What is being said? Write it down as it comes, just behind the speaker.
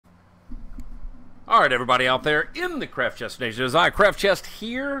Alright, everybody out there in the CraftChest Nation, it's I, CraftChest,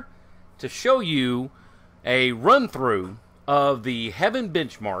 here to show you a run-through of the Heaven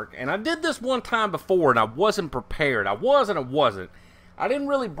benchmark. And I did this one time before and I wasn't prepared. I didn't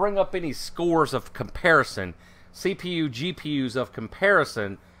really bring up any scores of comparison, CPU, GPUs of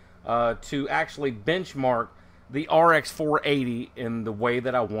comparison, to actually benchmark the RX 480 in the way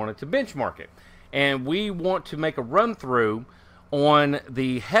that I wanted to benchmark it. And we want to make a run-through on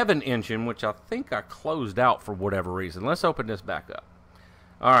the Heaven engine, which I think I closed out for whatever reason. Let's open this back up.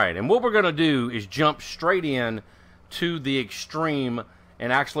 Alright, and what we're going to do is jump straight in to the Extreme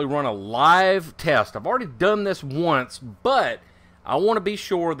and actually run a live test. I've already done this once, but I want to be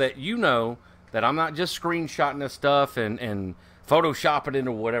sure that you know that I'm not just screenshotting this stuff and photoshopping it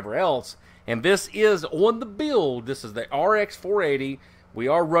into whatever else. And this is on the build. This is the RX 480. We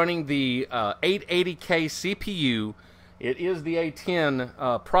are running the 880K CPU. It is the A10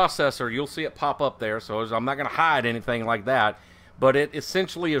 processor. You'll see it pop up there, so I'm not going to hide anything like that. But it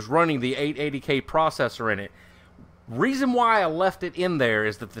essentially is running the 880K processor in it. Reason why I left it in there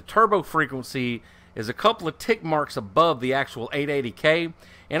is that the turbo frequency is a couple of tick marks above the actual 880K.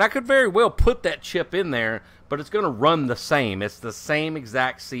 And I could very well put that chip in there, but it's going to run the same. It's the same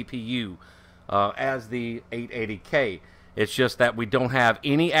exact CPU as the 880K. It's just that we don't have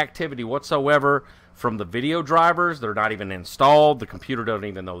any activity whatsoever from the video drivers. They're not even installed. The computer doesn't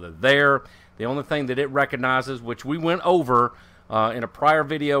even know they're there. The only thing that it recognizes, which we went over in a prior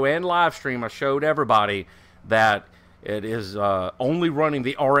video and live stream, I showed everybody that it is only running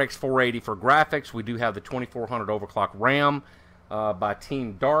the RX 480 for graphics. We do have the 2400 overclock RAM by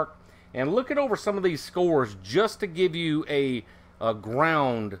Team Dark. And looking over some of these scores just to give you a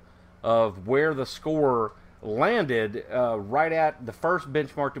ground of where the score landed, right at the first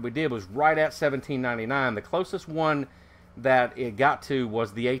benchmark that we did was right at 1799. The closest one that it got to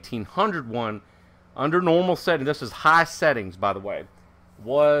was the 1800 one under normal setting. This is high settings, by the way.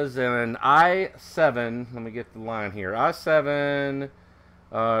 Was an i7, let me get the line here, i7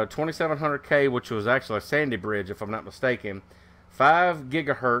 2700K, which was actually a Sandy Bridge if I'm not mistaken, 5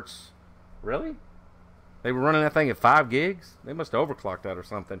 gigahertz. Really? They were running that thing at 5 gigs? They must have overclocked that or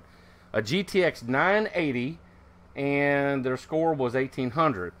something. A GTX 980, and their score was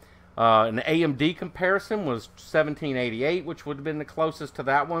 1800. An AMD comparison was 1788, which would have been the closest to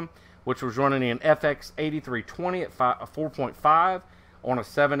that one, which was running an FX 8320 at 4.5 on a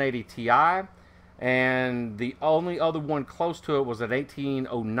 780 Ti. And the only other one close to it was an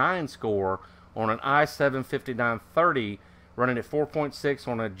 1809 score on an i7 5930 running at 4.6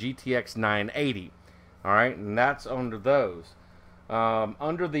 on a GTX 980. Alright, and that's under those.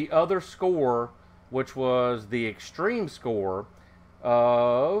 Under the other score, which was the Extreme score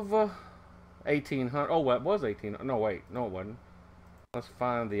of 1800. Oh, what was 18? No, wait, no, it wasn't. Let's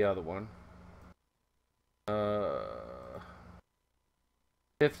find the other one.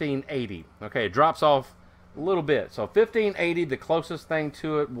 1580. Okay, it drops off a little bit. So 1580, the closest thing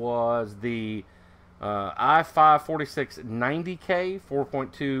to it was the i5 4690K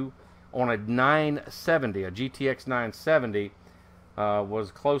 4.2 on a 970, a GTX 970.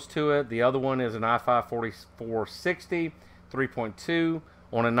 Was close to it. The other one is an i5 4460 3.2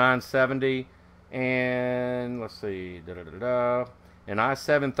 on a 970, and let's see, an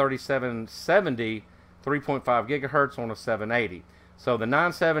i7 3770 3.5 gigahertz on a 780. So the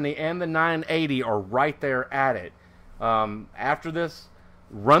 970 and the 980 are right there at it. After this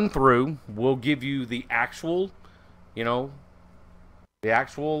run through, we'll give you the actual,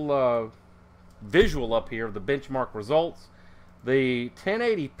 visual up here of the benchmark results. The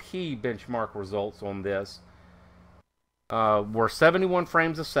 1080p benchmark results on this were 71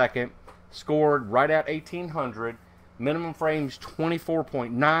 frames a second, scored right at 1800, minimum frames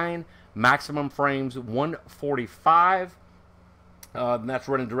 24.9, maximum frames 145, and that's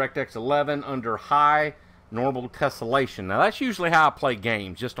running DirectX 11 under high normal tessellation. Now that's usually how I play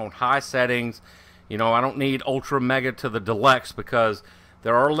games, just on high settings. I don't need ultra mega to the deluxe because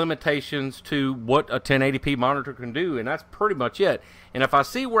there are limitations to what a 1080p monitor can do, and that's pretty much it. And if I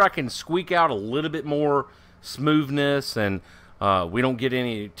see where I can squeak out a little bit more smoothness and we don't get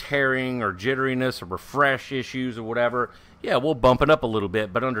any tearing or jitteriness or refresh issues or whatever, yeah, we'll bump it up a little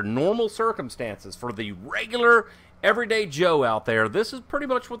bit. But under normal circumstances, for the regular everyday Joe out there, this is pretty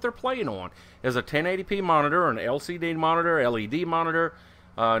much what they're playing on, is a 1080p monitor, an LCD monitor, LED monitor.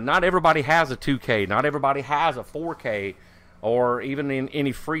 Not everybody has a 2K. Not everybody has a 4K. Or even in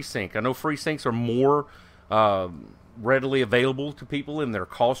any FreeSync. I know FreeSyncs are more readily available to people in their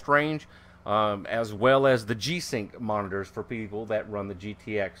cost range, as well as the G-Sync monitors for people that run the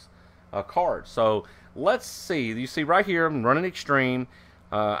GTX cards. So let's see. You see right here, I'm running Extreme.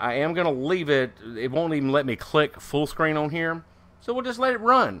 I am going to leave it. It won't even let me click full screen on here. So we'll just let it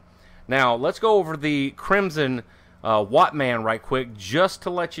run. Now, let's go over the Crimson Wattman right quick, just to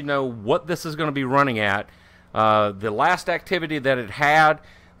let you know what this is going to be running at. The last activity that it had,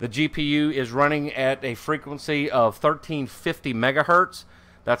 the GPU is running at a frequency of 1350 megahertz.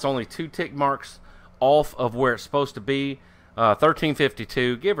 That's only 2 tick marks off of where it's supposed to be.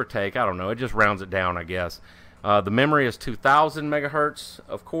 1352, give or take. I don't know. It just rounds it down, I guess. The memory is 2000 megahertz,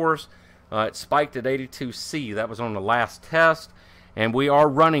 of course. It spiked at 82C. That was on the last test. And we are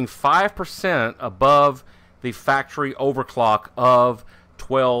running 5% above the factory overclock of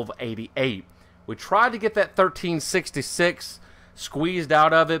 1288. We tried to get that 1366 squeezed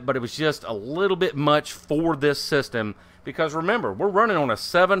out of it, but it was just a little bit much for this system. Because remember, we're running on a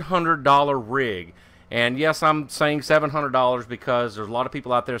 $700 rig. And yes, I'm saying $700 because there's a lot of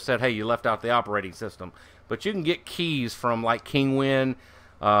people out there said, hey, you left out the operating system. But you can get keys from like Kingwin,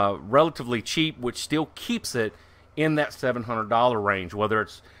 relatively cheap, which still keeps it in that $700 range, whether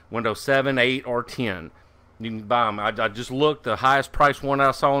it's Windows 7, 8, or 10. You can buy them. I just looked. The highest price one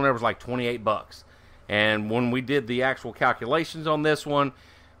I saw in there was like 28 bucks. And when we did the actual calculations on this one,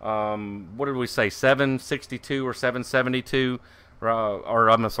 what did we say, 762 or 772? Or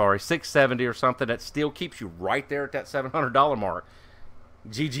I'm sorry, 670 or something. That still keeps you right there at that $700 mark.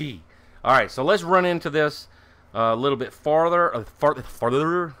 GG. All right, so let's run into this a little bit farther.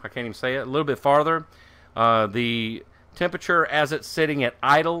 Farther. I can't even say it. A little bit farther. The temperature as it's sitting at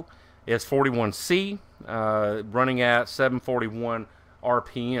idle is 41C, running at 741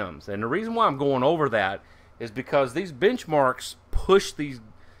 RPMs. And the reason why I'm going over that is because these benchmarks push these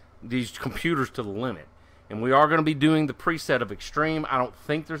computers to the limit. And we are going to be doing the preset of Extreme. I don't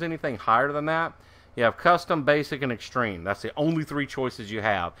think there's anything higher than that. You have Custom, Basic, and Extreme. That's the only 3 choices you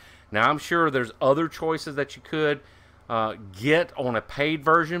have. Now, I'm sure there's other choices that you could get on a paid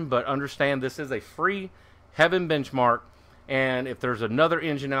version, but understand this is a free Heaven benchmark. And if there's another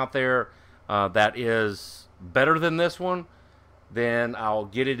engine out there that is better than this one, then I'll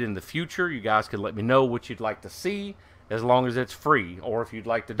get it in the future. You guys can let me know what you'd like to see, as long as it's free, or if you'd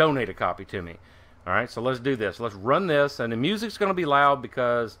like to donate a copy to me. All right, so let's do this. Let's run this, and the music's going to be loud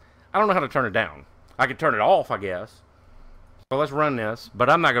because I don't know how to turn it down. I could turn it off, I guess. So let's run this, but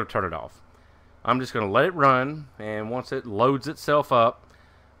I'm not going to turn it off. I'm just going to let it run, and once it loads itself up,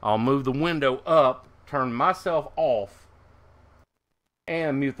 I'll move the window up, turn myself off,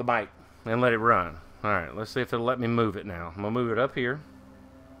 and mute the mic, and let it run. All right, let's see if it'll let me move it now. I'm going to move it up here.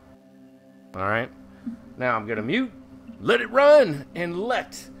 All right, now I'm going to mute, let it run, and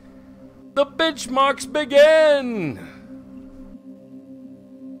let the benchmarks begin!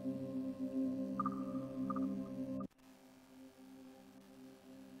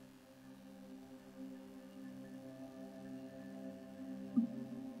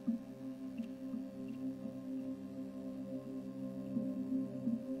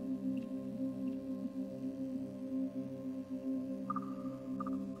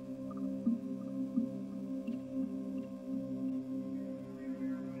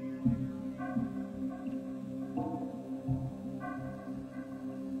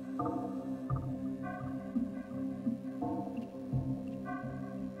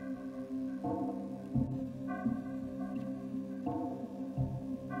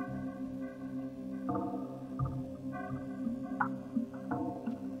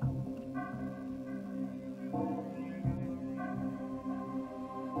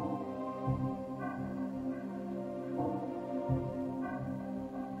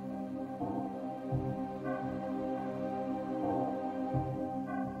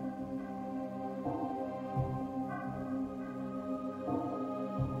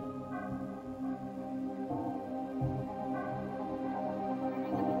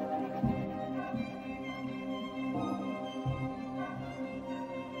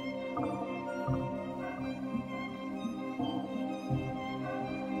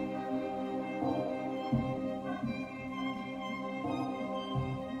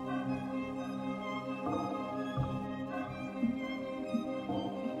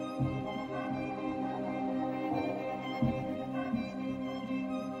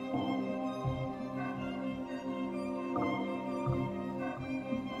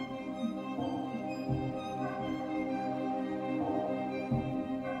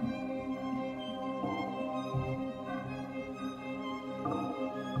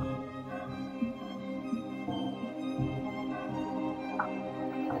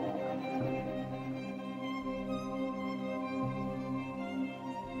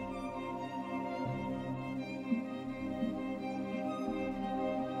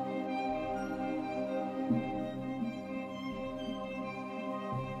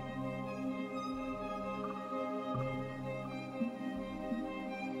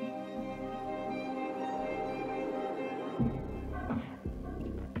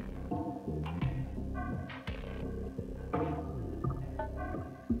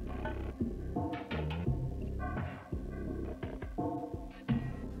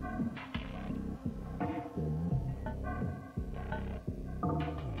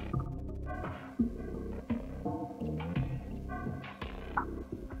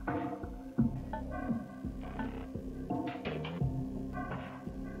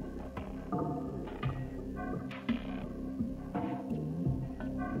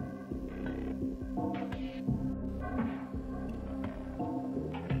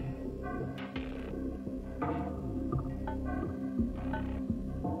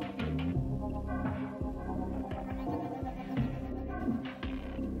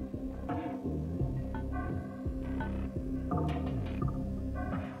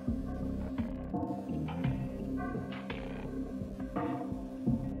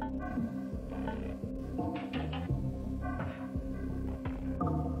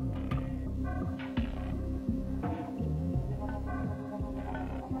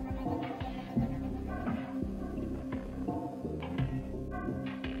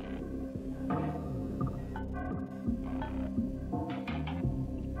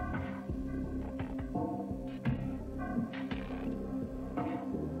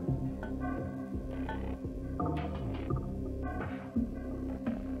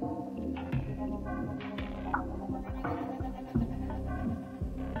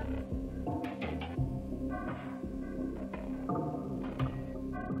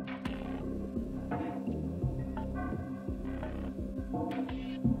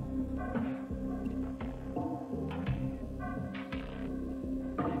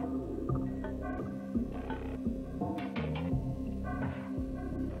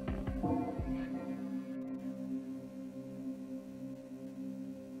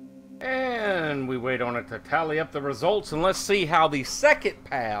 And we wait on it to tally up the results, and let's see how the second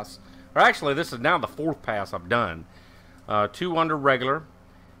pass, or actually this is now the fourth pass I've done. 2 under regular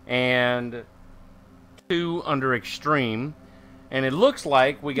and 2 under extreme. And it looks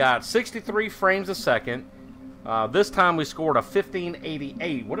like we got 63 frames a second. This time we scored a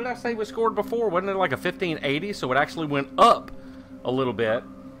 1588. What did I say we scored before? Wasn't it like a 1580? So it actually went up a little bit.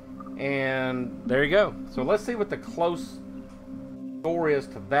 And there you go. So let's see what the close score is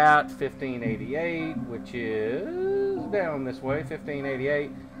to that. 1588, which is down this way.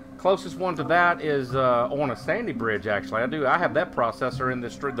 1588. Closest one to that is on a Sandy Bridge, actually. I have that processor in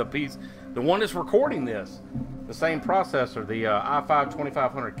this, the one that's recording this. The same processor, the i5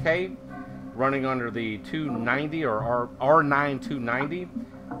 2500K, running under the 290 or R9 290.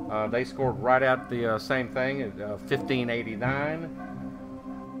 They scored right at the same thing at 1589.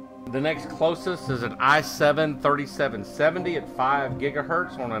 The next closest is an i7 3770 at 5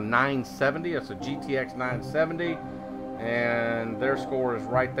 gigahertz on a 970. It's a GTX 970. And their score is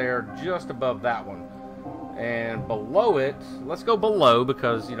right there, just above that one. And below it, let's go below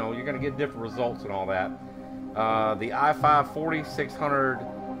because, you know, you're going to get different results and all that. The i5 4600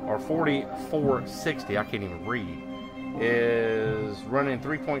 or 4460, I can't even read, is running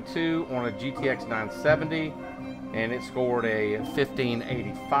 3.2 on a GTX 970. And it scored a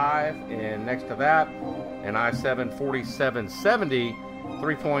 1585. And next to that, an i7 4770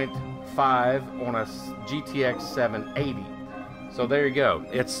 3.5 on a GTX 780. So there you go.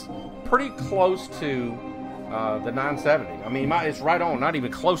 It's pretty close to the 970. I mean, it's right on. Not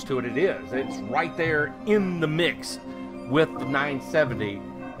even close to it. It is. It's right there in the mix with the 970.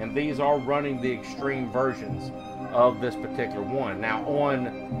 And these are running the extreme versions of this particular one. Now,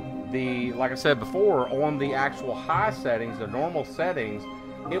 on the, like I said before, on the actual high settings, the normal settings,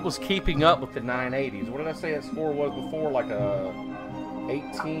 it was keeping up with the 980s. What did I say that score was before? Like a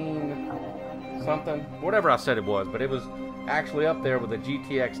 18 something, whatever I said it was, but it was actually up there with the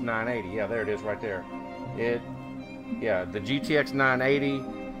GTX 980. Yeah, there it is right there. Yeah, the GTX 980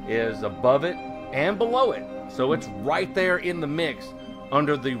 is above it and below it, so it's right there in the mix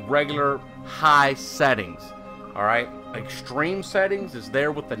under the regular high settings. All right, extreme settings is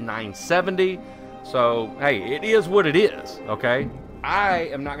there with the 970. So hey, it is what it is. Okay, I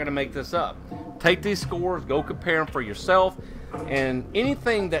am not going to make this up. Take these scores, go compare them for yourself. And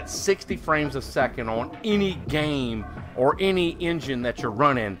anything that's 60 frames a second on any game or any engine that you're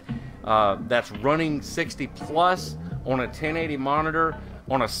running, that's running 60 plus on a 1080 monitor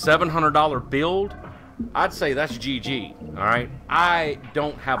on a $700 build, I'd say that's GG. All right, I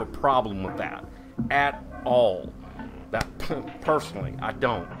don't have a problem with that at all. That personally, I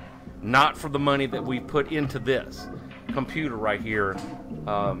don't. Not for the money that we put into this computer right here.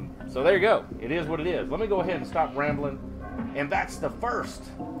 So there you go. It is what it is. Let me go ahead and stop rambling. And that's the first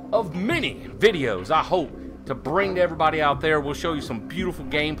of many videos, I hope, to bring to everybody out there. We'll show you some beautiful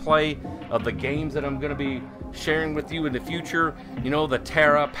gameplay of the games that I'm going to be sharing with you in the future. You know, the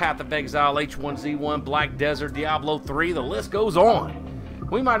Terra, Path of Exile, H1Z1, Black Desert, Diablo 3, the list goes on.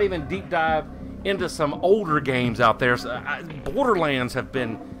 We might even deep dive into some older games out there. Borderlands have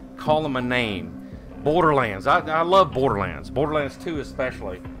been calling my name. Borderlands. I love Borderlands. Borderlands 2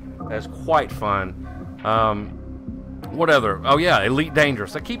 especially. That's quite fun. What other? Oh yeah, Elite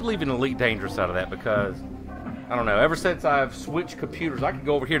Dangerous. I keep leaving Elite Dangerous out of that because, I don't know, ever since I've switched computers, I could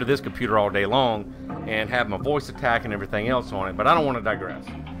go over here to this computer all day long and have my voice attack and everything else on it, but I don't want to digress.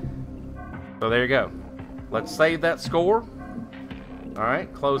 So there you go. Let's save that score.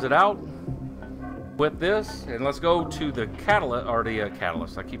 Alright, close it out with this, and let's go to the catalyst, or the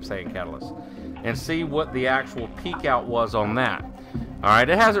catalyst, I keep saying catalyst, and see what the actual peak out was on that. Alright,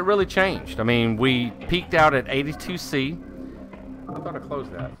 it hasn't really changed. I mean, we peaked out at 82C. I thought I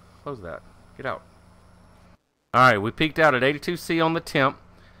closed that. Close that. Get out. Alright, we peaked out at 82C on the temp.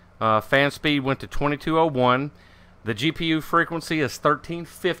 Fan speed went to 2201. The GPU frequency is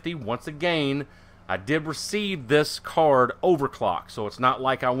 1350. Once again, I did receive this card overclock, so it's not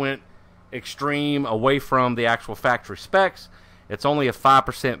like I went extreme away from the actual factory specs. It's only a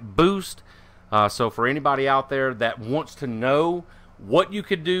 5% boost. So for anybody out there that wants to know what you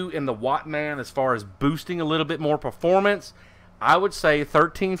could do in the Wattman as far as boosting a little bit more performance, I would say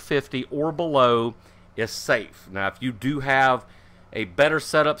 1350 or below is safe. Now, if you do have a better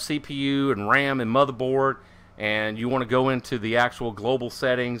setup CPU and RAM and motherboard, and you want to go into the actual global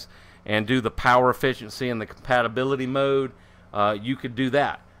settings and do the power efficiency and the compatibility mode, you could do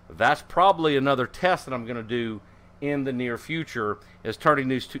that. That's probably another test that I'm going to do in the near future, is turning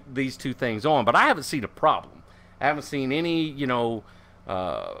these two things on. But I haven't seen a problem. I haven't seen any, you know,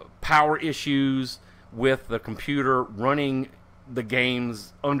 power issues with the computer running the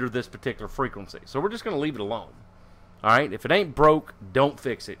games under this particular frequency. So we're just going to leave it alone. All right? If it ain't broke, don't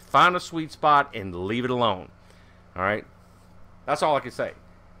fix it. Find a sweet spot and leave it alone. All right? That's all I can say.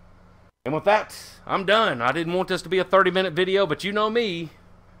 And with that, I'm done. I didn't want this to be a 30-minute video, but you know me.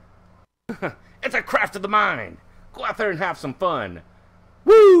 It's a craft of the mind. Go out there and have some fun.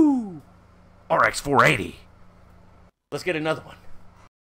 Woo! RX 480. Let's get another one.